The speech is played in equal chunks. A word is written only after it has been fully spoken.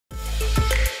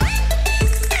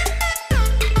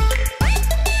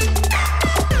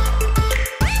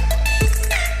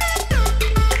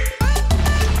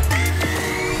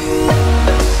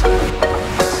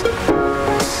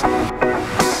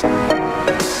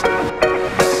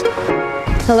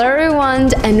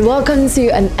everyone, and welcome to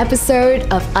an episode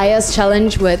of IELTS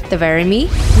Challenge with the very me,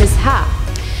 Miss Ha.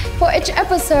 For each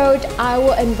episode, I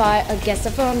will invite a guest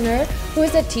of honor who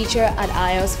is a teacher at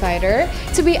IELTS Fighter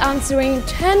to be answering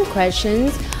 10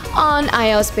 questions on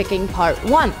IELTS Speaking Part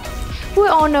 1. We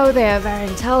all know they are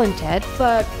very talented,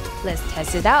 but let's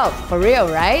test it out, for real,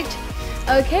 right?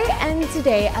 Okay, and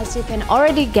today, as you can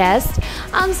already guess,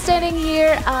 I'm standing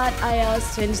here at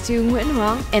IELTS 22 Nguyễn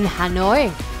Hoàng in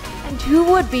Hanoi. And who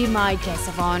would be my guest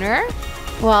of honor?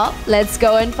 Well, let's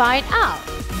go and find out.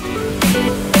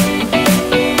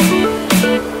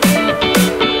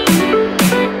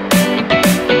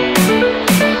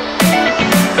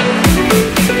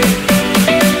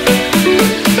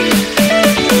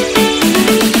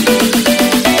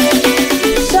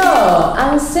 So,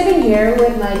 I'm sitting here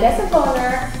with my guest of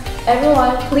honor.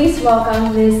 Everyone, please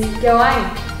welcome Miss Kiều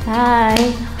Anh. Hi,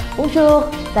 bonjour,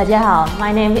 大家好.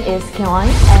 My name is Kiều Anh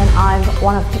and I'm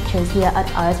one of the teachers here at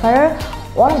IELTS Fighter,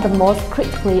 one of the most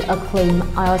critically acclaimed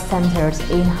IELTS centers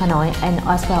in Hanoi and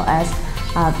as well as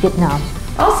Vietnam.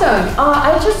 Awesome.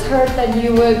 I just heard that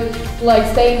you would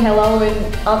like saying hello in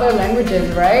other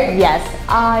languages, right? Yes,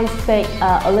 I speak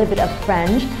a little bit of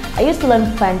French. I used to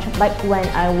learn French back when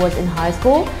I was in high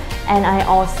school. And I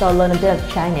also learned a bit of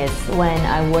Chinese when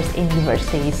I was in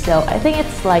university. So I think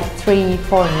it's like 3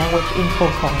 foreign languages in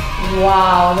total.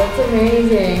 Wow, that's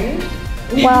amazing.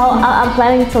 Well, I'm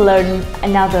planning to learn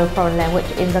another foreign language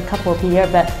in a couple of years,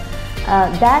 but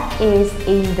that is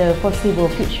in the foreseeable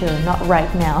future, not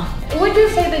right now. Would you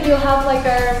say that you have like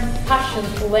a passion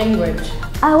for language?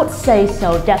 I would say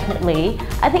so, definitely.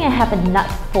 I think I have a knack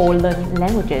for learning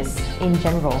languages in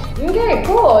general. Okay,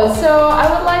 cool. So I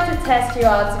would like to test you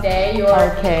out today.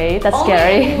 Okay, that's only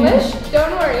scary. English.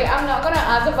 Don't worry, I'm not gonna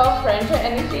ask about French or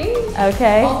anything.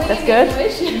 Okay, only that's good.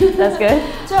 English. That's good.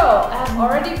 So I've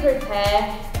already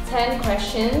prepared 10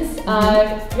 questions.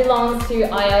 Belongs to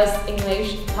IELTS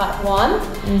English Part 1.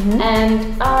 And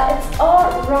it's all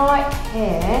right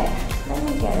here. Let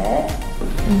me get it.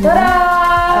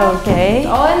 Ta-da! Okay. It's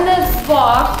all in this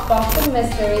box of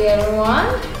mystery, everyone.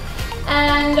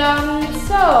 And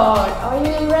so, are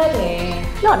you ready?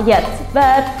 Not yet,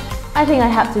 but I think I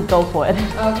have to go for it.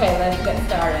 Okay, let's get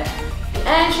started.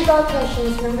 And she got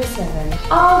questions number 7.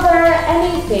 Are there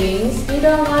any things you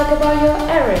don't like about your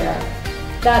area?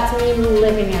 That means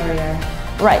living area.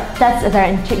 Right, that's a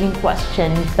very intriguing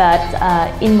question, but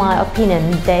in my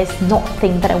opinion, there's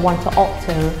nothing that I want to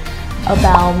alter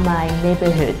about my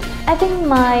neighborhood. I think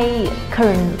my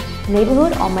current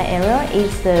neighborhood or my area is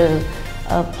the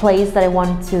place that I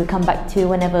want to come back to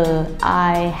whenever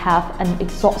I have an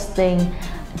exhausting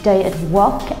day at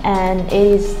work, and it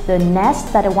is the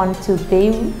nest that I want to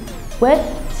be with.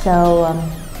 So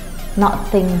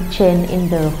nothing change in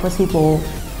the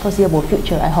foreseeable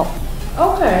future, I hope.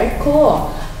 Okay, cool.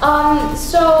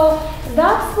 So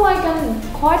that's like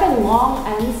quite a long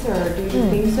answer. Do you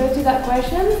think so to that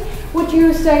question? Would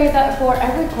you say that for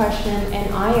every question in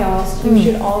IELTS, you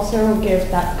should also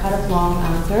give that kind of long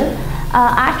answer?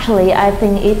 Actually, I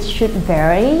think it should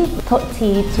vary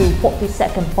 30 to 40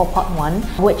 seconds for part 1,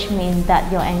 which means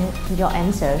that your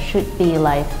answer should be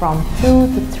like from 2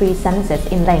 to 3 sentences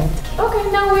in length. Okay,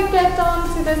 now we get on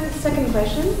to the second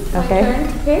question. Okay. My turn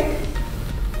to pick.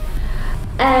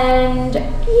 And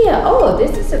yeah, oh,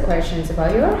 this is a question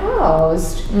about your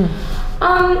house.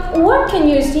 What can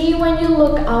you see when you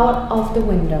look out of the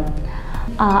window?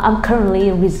 I'm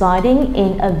currently residing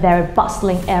in a very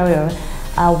bustling area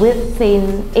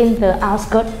in the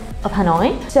outskirts of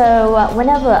Hanoi. So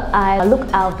whenever I look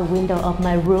out the window of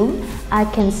my room, I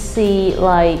can see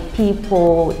like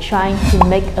people trying to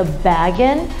make a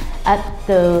bargain at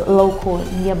the local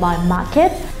nearby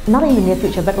market. Not in the near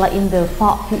future, but like in the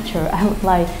far future, I would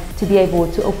like to be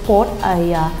able to afford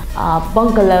a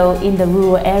bungalow in the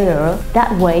rural area.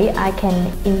 That way I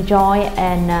can enjoy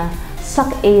and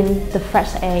suck in the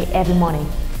fresh air every morning.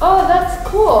 Oh, that's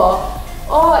cool.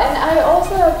 Oh, and I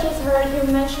also just heard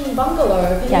you mention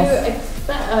bungalow. Can you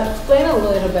explain a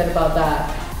little bit about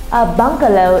that? A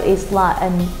bungalow is like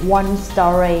a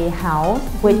one-story house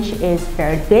which is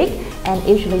very big and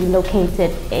usually located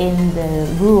in the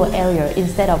rural area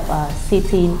instead of a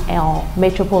city or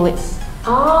metropolis.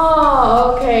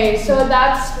 Oh, okay. So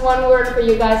that's one word for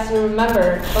you guys to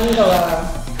remember, bungalow.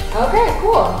 Okay,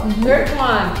 cool. Third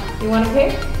one. You want to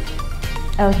pick?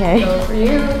 Okay. Go for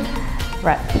you.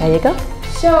 Right, there you go.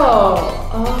 So,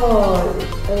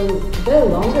 a bit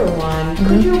longer one.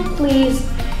 Could you please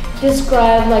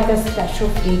describe like a special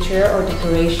feature or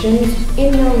decorations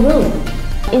in your room?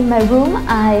 In my room,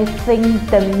 I think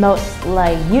the most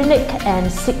like unique and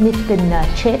significant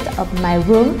trait of my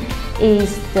room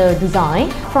is the design.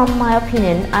 From my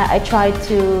opinion, I try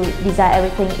to design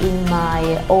everything in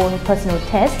my own personal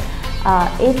taste.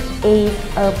 It is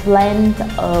a blend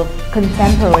of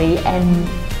contemporary and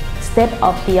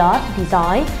state-of-the-art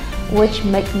design, which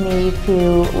makes me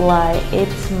feel like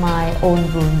it's my own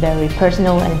room, very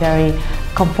personal and very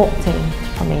comforting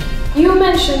for me. You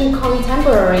mentioned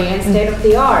contemporary and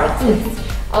state-of-the-art.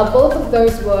 Both of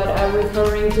those words are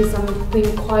referring to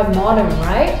something quite modern,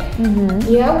 right?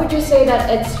 Yeah, would you say that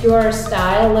it's your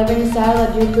style, living style,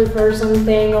 that you prefer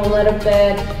something a little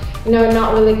bit, you know,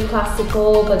 not really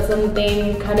classical, but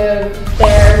something kind of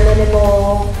bare,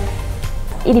 minimal?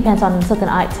 It depends on certain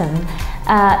item.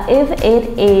 If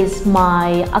it is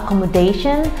my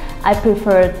accommodation, I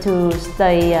prefer to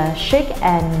stay chic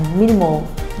and minimal.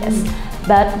 Yes.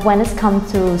 But when it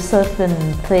comes to certain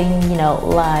thing, you know,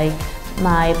 like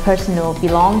my personal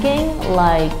belonging,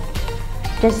 like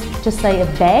just say a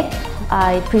bag,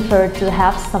 I prefer to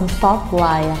have some stuff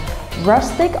like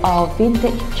rustic or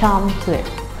vintage charm to it.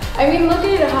 I mean,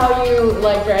 looking at how you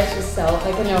like dress yourself,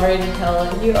 I can already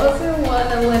tell you also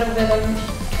want a little bit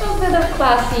of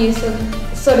classy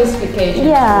sophistication.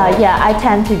 Yeah, I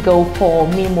tend to go for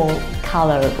minimal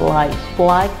color like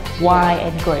black, white,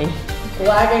 and gray.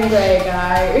 Black and gray,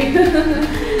 guy.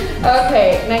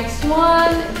 Okay, next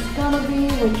one. It's gonna be,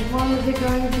 which one is it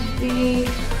going to be?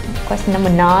 Question number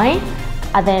 9.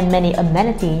 Are there many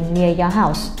amenities near your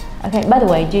house? Okay, by the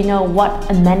way, do you know what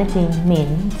amenity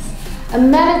means?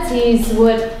 Amenities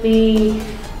would be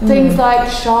things like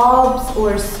shops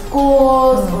or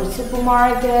schools or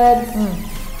supermarkets.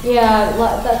 Yeah,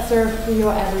 that serve for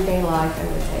your everyday life, I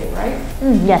would say, right?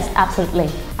 Yes, absolutely.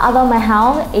 Although my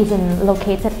house isn't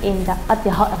located at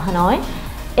the heart of Hanoi,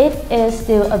 it is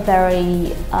still a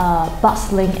very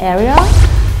bustling area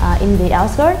in the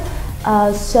outskirts.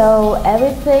 So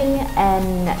everything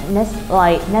and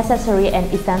necessary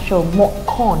and essential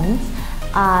cons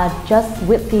are just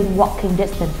within walking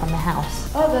distance from the house.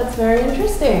 Oh, that's very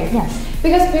interesting. Yes.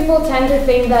 Because people tend to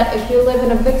think that if you live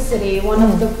in a big city, one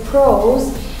of the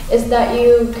pros is that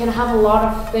you can have a lot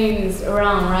of things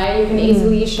around, right? You can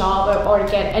easily shop or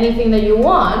get anything that you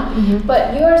want.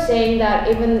 But you're saying that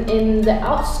even in the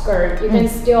outskirts, you can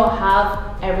still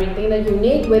have everything that you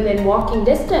need within walking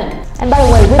distance. And by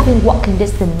the way, within walking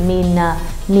distance mean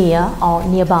near or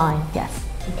nearby. Yes.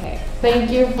 Okay. Thank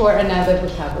you for another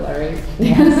vocabulary.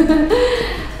 Yes.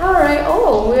 All right.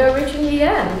 Oh, we are reaching the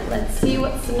end. Let's see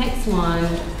what's the next one.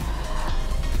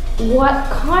 What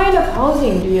kind of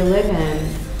housing do you live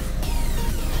in?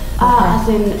 As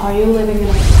in, are you living in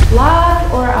a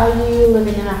flat or are you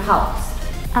living in a house?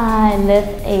 I live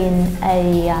in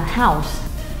a house.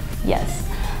 Yes.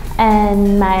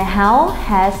 And my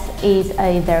house is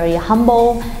a very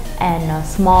humble and a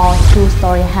small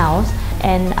 2-story house.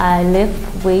 And I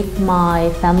live with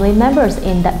my family members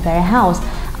in that very house.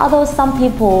 Although some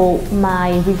people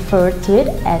might refer to it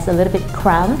as a little bit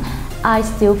cramped, I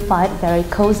still find it very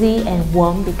cozy and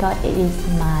warm because it is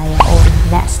my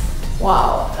own nest.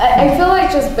 Wow, I feel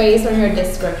like just based on your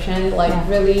description, like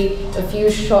really a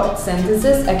few short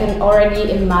sentences, I can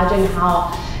already imagine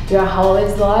how your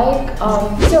house is like.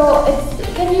 So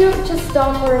can you just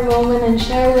stop for a moment and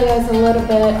share with us a little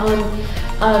bit on,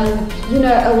 you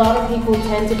know, a lot of people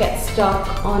tend to get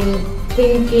stuck on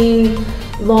thinking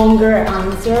long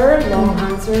answer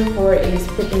for a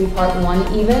speaking part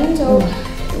 1 even. So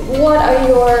what are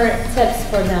your tips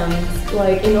for them,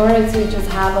 like in order to just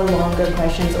have a longer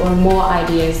questions or more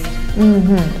ideas?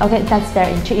 Okay, that's a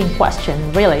very intriguing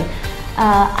question, really.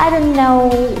 I don't know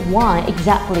why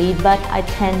exactly, but I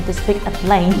tend to speak at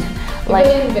length. Like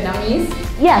in Vietnamese?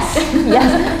 Yes,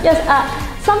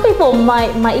 yes. Some people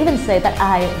might even say that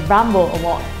I ramble a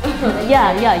lot.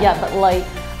 Yeah. But like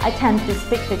I tend to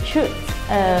speak the truth,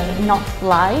 not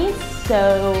lies.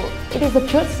 So it is the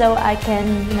truth, so I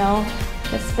can, you know,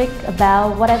 just speak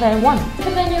about whatever I want.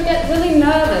 But then you get really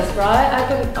nervous, right?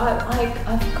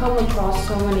 I've come across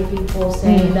so many people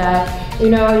saying that, you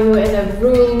know, you're in a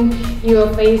room,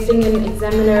 you're facing an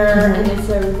examiner, and it's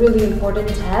a really important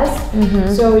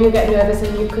test. So you get nervous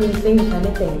and you couldn't think of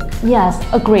anything. Yes,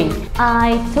 agree.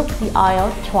 I took the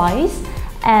IELTS twice,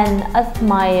 and at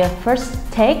my first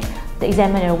take, the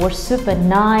examiner was super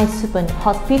nice, super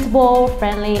hospitable,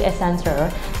 friendly,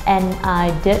 etc. And I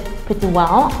did pretty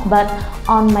well. But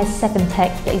on my second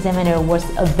take, the examiner was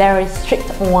a very strict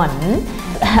one.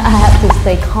 I had to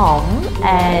stay calm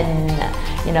and,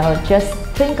 you know, just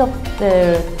think of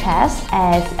the test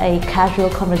as a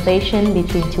casual conversation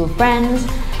between two friends.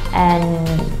 And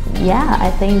yeah,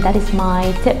 I think that is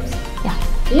my tips. Yeah.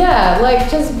 Yeah,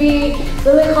 like just be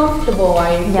really comfortable,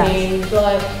 I think.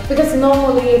 Like, because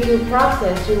normally if you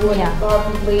practice, you would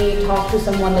probably talk to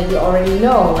someone that you already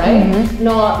know, right?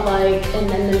 Not like in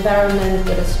an environment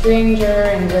with a stranger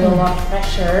and with a lot of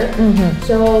pressure.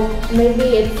 So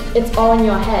maybe it's all in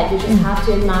your head. You just have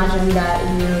to imagine that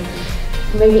you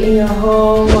maybe in your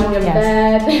home, on your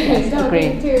bed,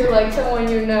 talking to like someone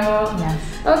you know.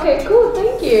 Okay, cool,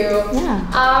 thank you.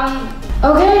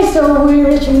 Okay, so we're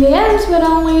reaching the end with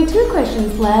only 2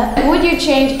 questions left. Would you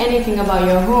change anything about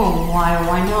your home? Why or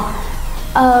why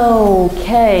not?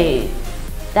 Okay,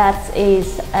 that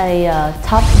is a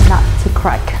tough nut to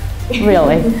crack,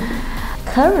 really.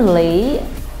 Currently,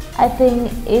 I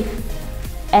think if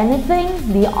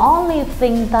anything, the only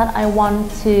thing that I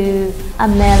want to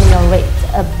ameliorate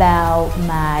about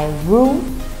my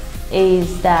room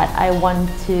is that I want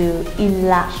to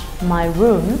enlarge my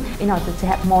room in order to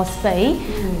have more space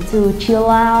to chill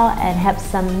out and have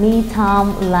some me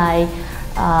time, like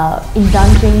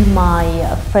indulging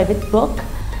my favorite book,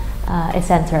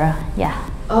 etc.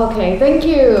 Okay, thank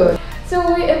you. So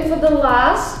we're in for the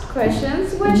last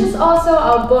questions, which is also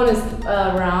our bonus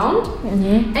round.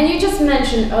 And you just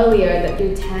mentioned earlier that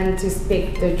you tend to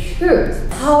speak the truth.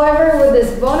 However, with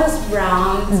this bonus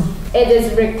round, it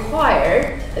is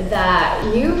required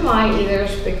that you might either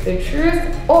speak the truth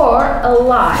or a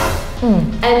lie.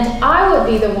 And I would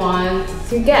be the one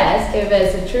to guess if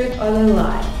it's the truth or the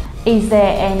lie. Is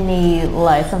there any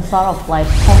like some sort of like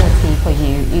penalty for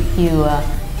you if you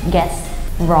guess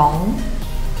wrong?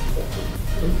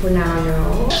 For now,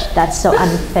 no. That's so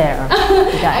unfair.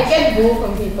 I get boo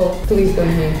from people. Please don't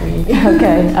hate me.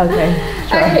 Okay,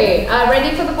 sure. Okay,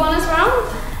 ready for the bonus round?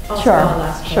 Sure.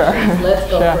 Let's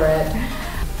go for it.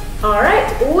 Alright,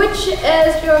 which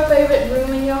is your favorite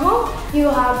room in your home? You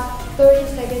have 30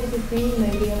 seconds to think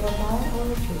maybe a lie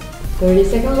or a truth. 30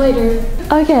 seconds later.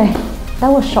 Okay, that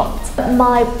was short.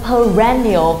 My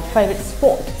perennial favorite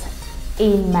spot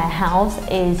in my house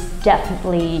is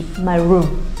definitely my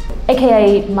room,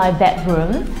 aka my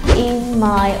bedroom. In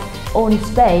my own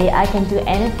space, I can do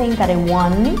anything that I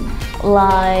want,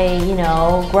 like, you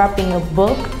know, grabbing a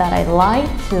book that I like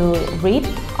to read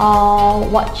or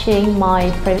watching my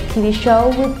favorite TV show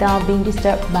without being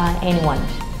disturbed by anyone.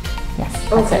 Yes,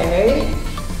 that's it.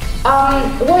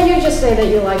 Well, you just say that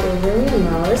you like your room the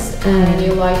most and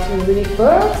you like to read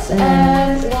books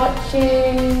and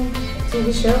watching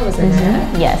TV shows, isn't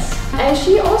it? Yes. And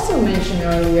she also mentioned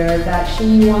earlier that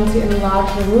she wants to enlarge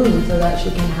her room so that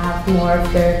she can have more of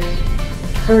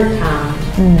her time.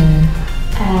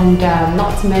 And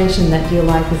not to mention that you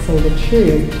like to say the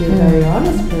truth. You're a very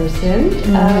honest person.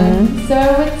 So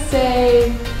I would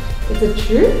say it's a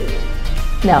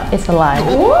truth? No, it's a lie.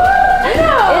 What?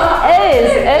 No!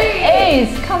 It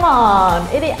is. Come on.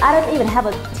 I don't even have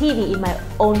a TV in my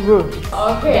own room.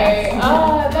 Okay.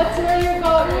 Yes. That's where you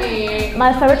got me.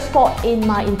 My favorite spot in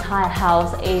my entire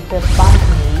house is the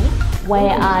balcony,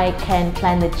 where I can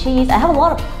plant the trees. I have a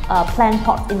lot of plant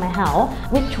pots in my house,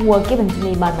 which were given to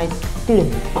me by my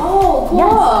students. Oh, cool!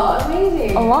 Yes.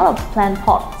 Amazing. A lot of plant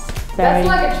pots. That's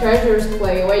like a treasures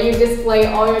play where you display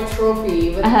all your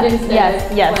trophy with yes.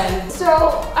 plants. So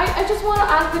I just want to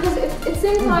ask, because it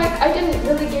seems like I didn't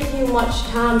really give you much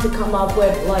time to come up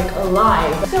with like a lie.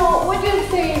 So would you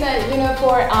say that, you know,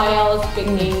 for IELTS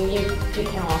speaking, you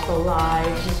can also lie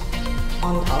just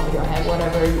on top of your head,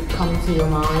 whatever comes to your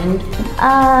mind?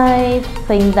 I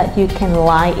think that you can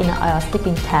lie in an IELTS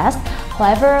speaking test.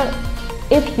 However,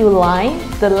 if you lie,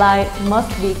 the lie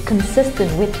must be consistent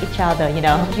with each other, you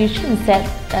know. You shouldn't say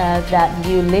that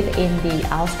you live in the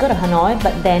outskirts of Hanoi,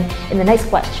 but then in the next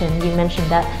question you mentioned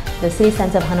that the city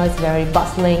center of Hanoi is very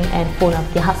bustling and full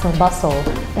of the hustle and bustle.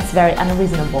 That's very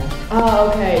unreasonable. Oh,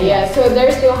 okay, yeah. So there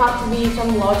still have to be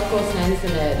some logical sense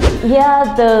in it.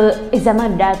 Yeah, the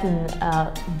examiner doesn't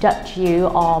judge you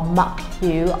or mark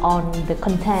you on the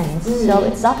contents, so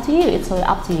it's up to you. It's totally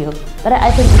up to you. But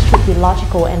I think it should be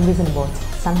logical and reasonable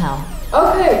somehow.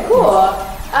 Okay, cool.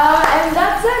 And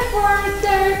that's it for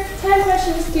the 10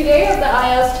 questions today of the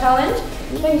IELTS challenge.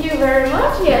 Thank you very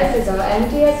much. Yes, it's all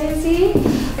empty as you see.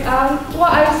 Well,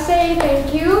 I say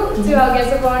thank you to our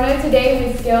guest of honor today,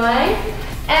 Ms. Gillang.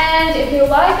 And if you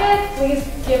like it, please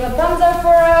give a thumbs up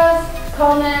for us,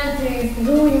 comment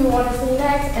who you want to see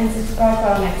next, and subscribe for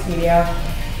our next video.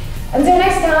 Until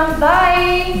next time,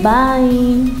 bye!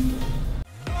 Bye!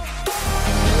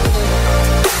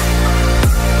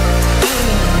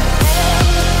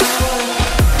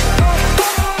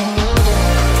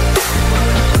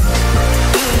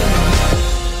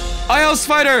 IELTS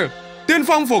Fighter, tiên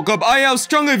phong phổ cập IELTS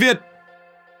cho người Việt.